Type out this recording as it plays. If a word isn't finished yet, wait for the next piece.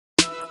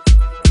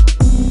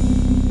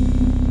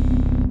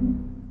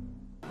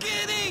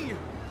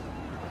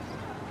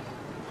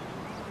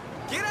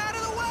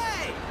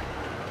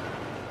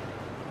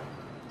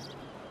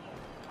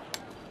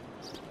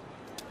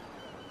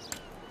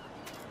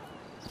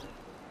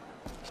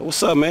So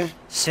what's up, man?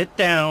 Sit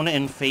down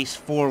and face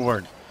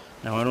forward.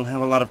 Now, I don't have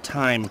a lot of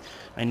time.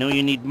 I know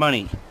you need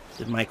money.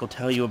 Did Michael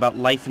tell you about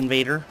Life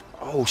Invader?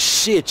 Oh,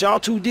 shit, y'all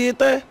two did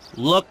that?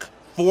 Look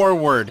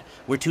forward.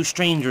 We're two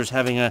strangers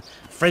having a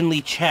friendly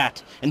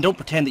chat. And don't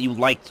pretend that you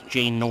liked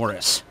Jane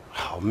Norris.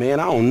 Oh, man,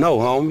 I don't know,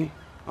 homie.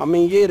 I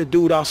mean, yeah, the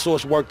dude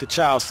outsourced work to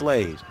child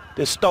slaves.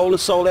 Then stole and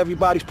sold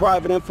everybody's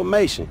private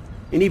information.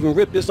 And even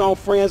ripped his own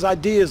friends'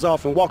 ideas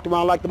off and walked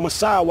around like the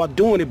Messiah while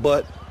doing it,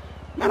 but...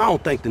 Man, I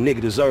don't think the nigga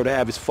deserved to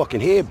have his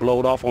fucking head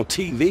blowed off on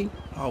TV.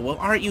 Oh, well,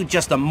 aren't you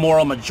just a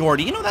moral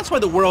majority? You know, that's why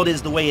the world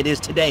is the way it is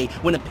today,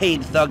 when a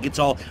paid thug gets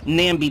all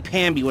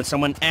namby-pamby when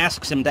someone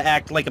asks him to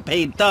act like a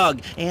paid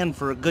thug, and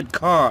for a good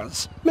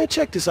cause. Man,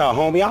 check this out,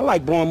 homie. I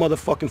like blowing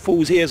motherfucking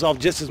fools' heads off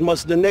just as much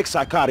as the next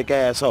psychotic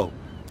asshole.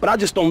 But I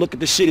just don't look at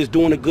the shit as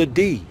doing a good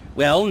deed.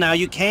 Well, now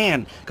you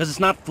can, because it's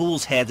not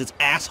fools' heads, it's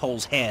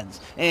assholes'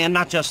 heads. And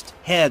not just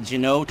heads, you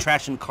know,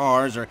 trashing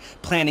cars or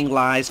planning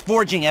lies,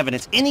 forging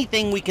evidence,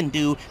 anything we can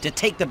do to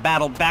take the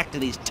battle back to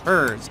these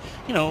turds.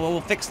 You know, we'll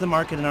fix the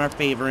market in our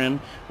favor and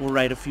we'll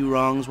right a few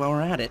wrongs while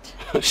we're at it.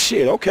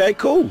 Shit, okay,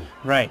 cool.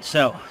 Right,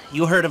 so,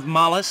 you heard of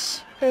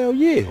Mollis? Hell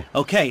yeah.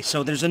 Okay,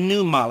 so there's a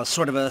new mollusk,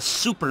 sort of a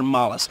super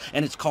mollusk,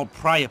 and it's called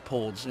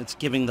Priapods. It's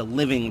giving the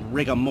living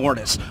rigor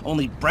mortis.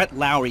 Only Brett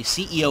Lowry,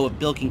 CEO of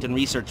Bilkington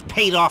Research,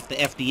 paid off the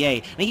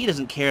FDA, and he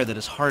doesn't care that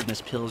his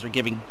hardness pills are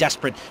giving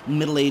desperate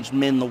middle-aged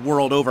men the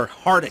world over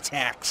heart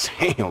attacks.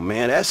 Damn,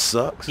 man, that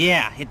sucks.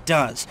 Yeah, it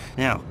does.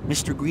 Now,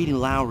 Mr. Greedy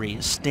Lowry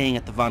is staying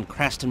at the Von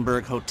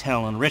Krastenberg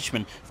Hotel in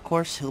Richmond. Of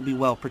course, he'll be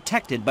well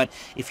protected, but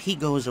if he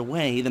goes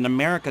away, then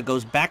America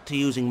goes back to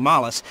using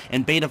mollusks,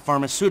 and Beta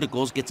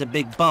Pharmaceuticals gets a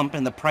big bump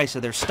in the price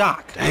of their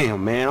stock.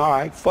 Damn, man, all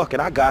right, fuck it,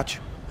 I got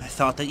you. I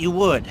thought that you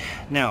would.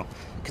 Now,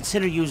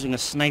 consider using a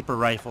sniper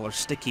rifle or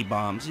sticky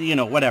bombs. You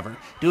know, whatever.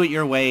 Do it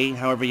your way,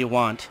 however you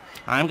want.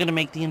 I'm gonna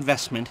make the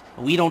investment.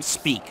 We don't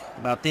speak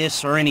about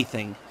this or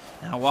anything.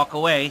 Now walk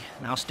away,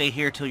 and I'll stay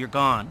here till you're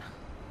gone.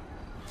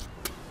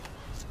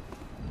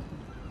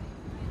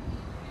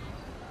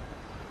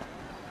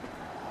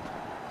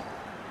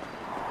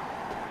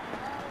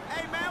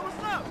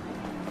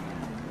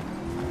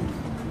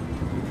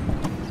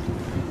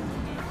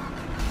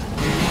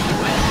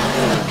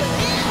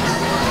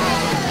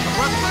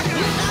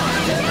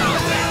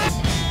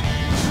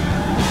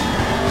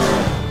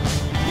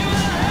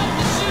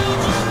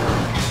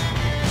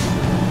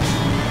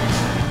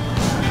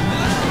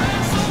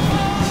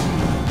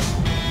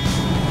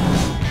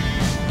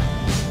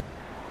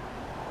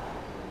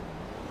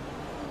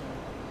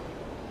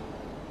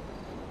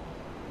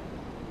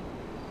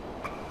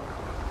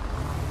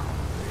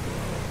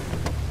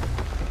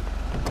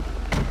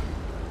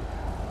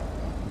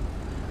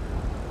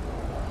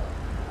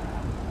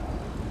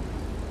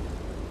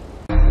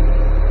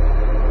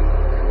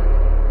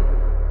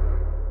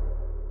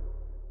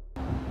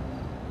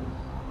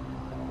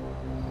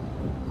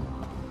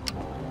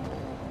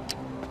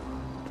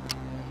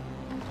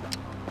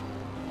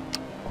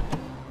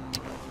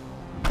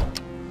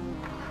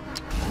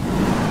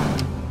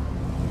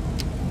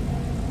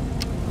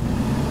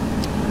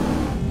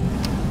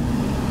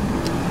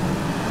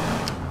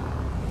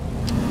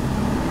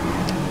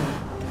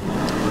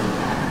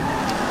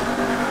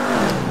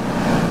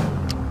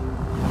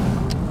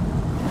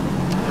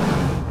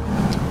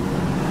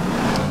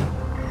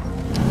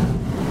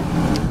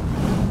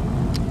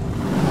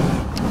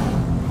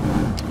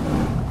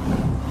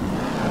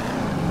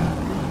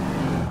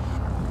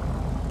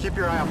 Keep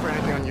your eye out for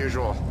anything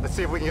unusual. Let's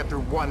see if we can get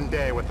through one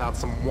day without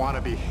some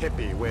wannabe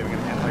hippie waving an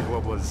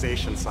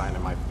anti-globalization sign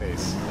in my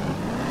face.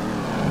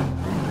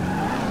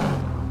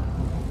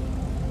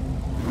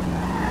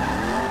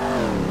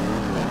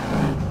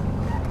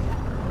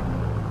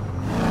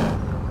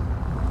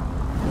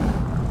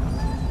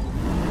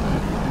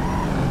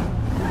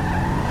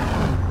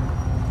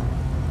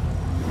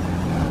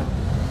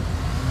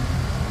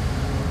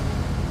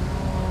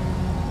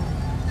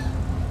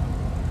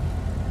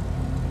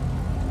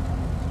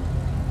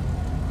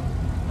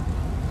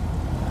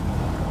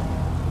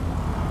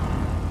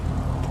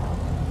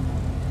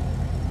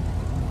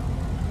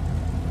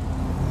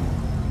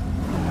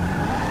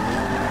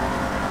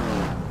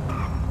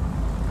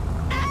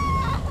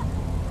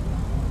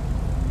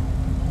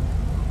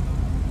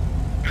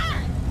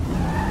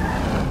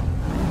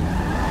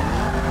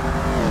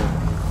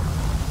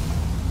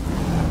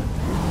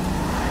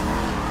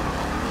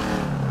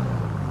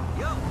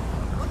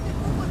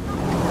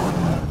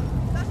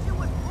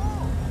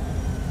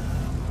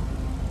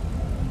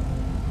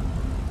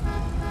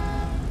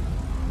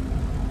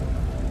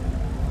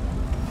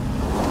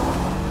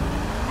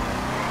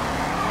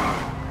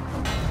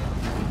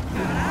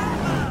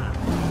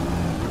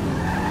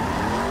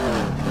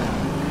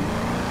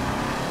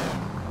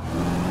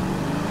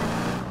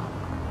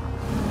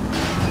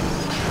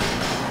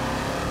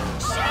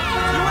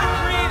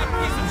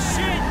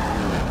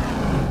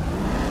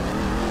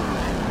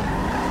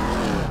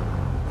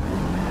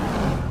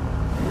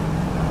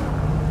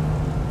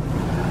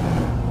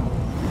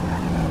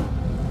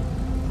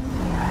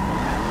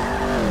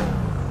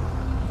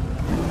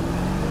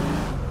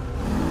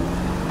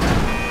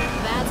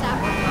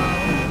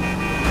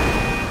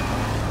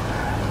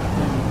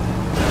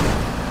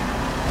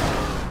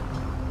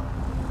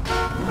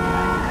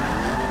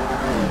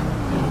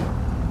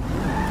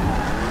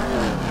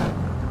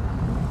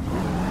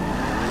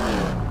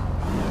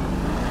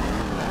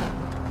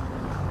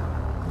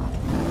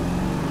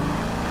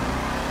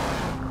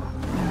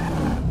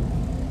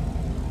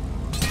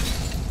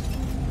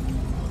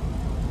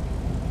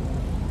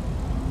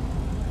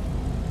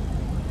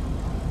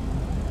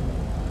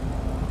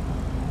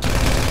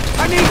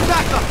 need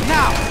backup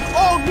now!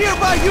 All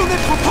nearby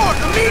units report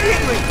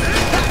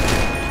immediately!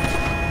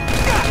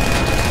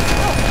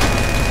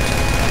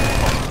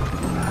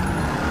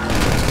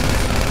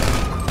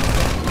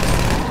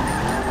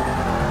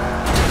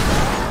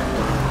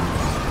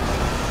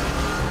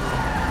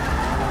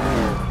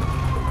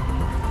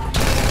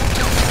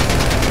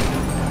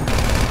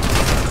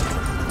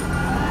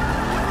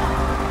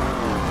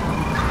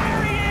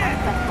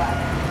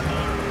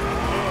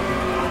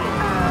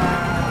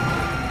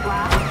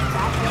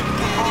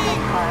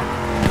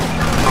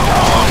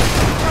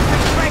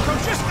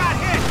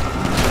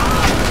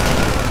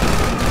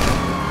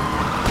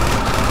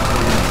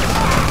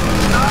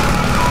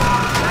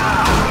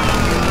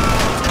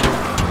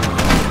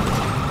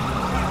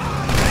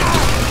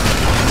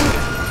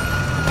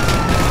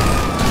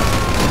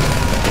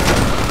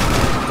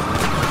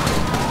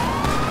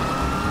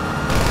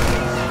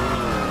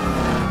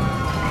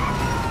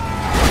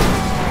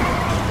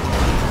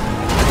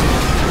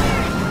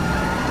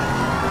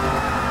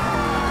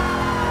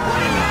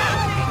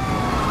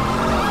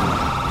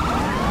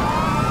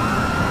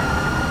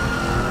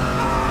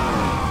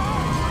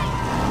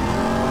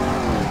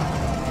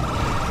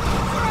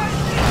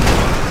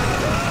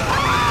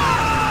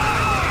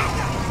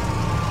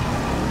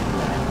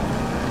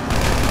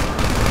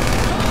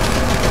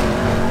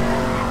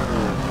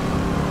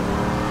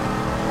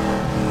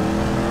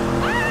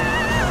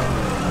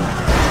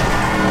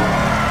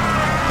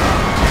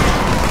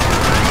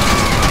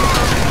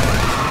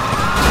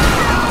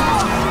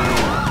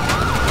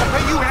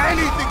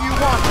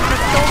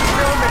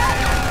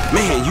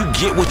 Man, you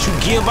get what you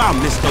give out,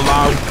 Mr.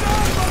 Lowry.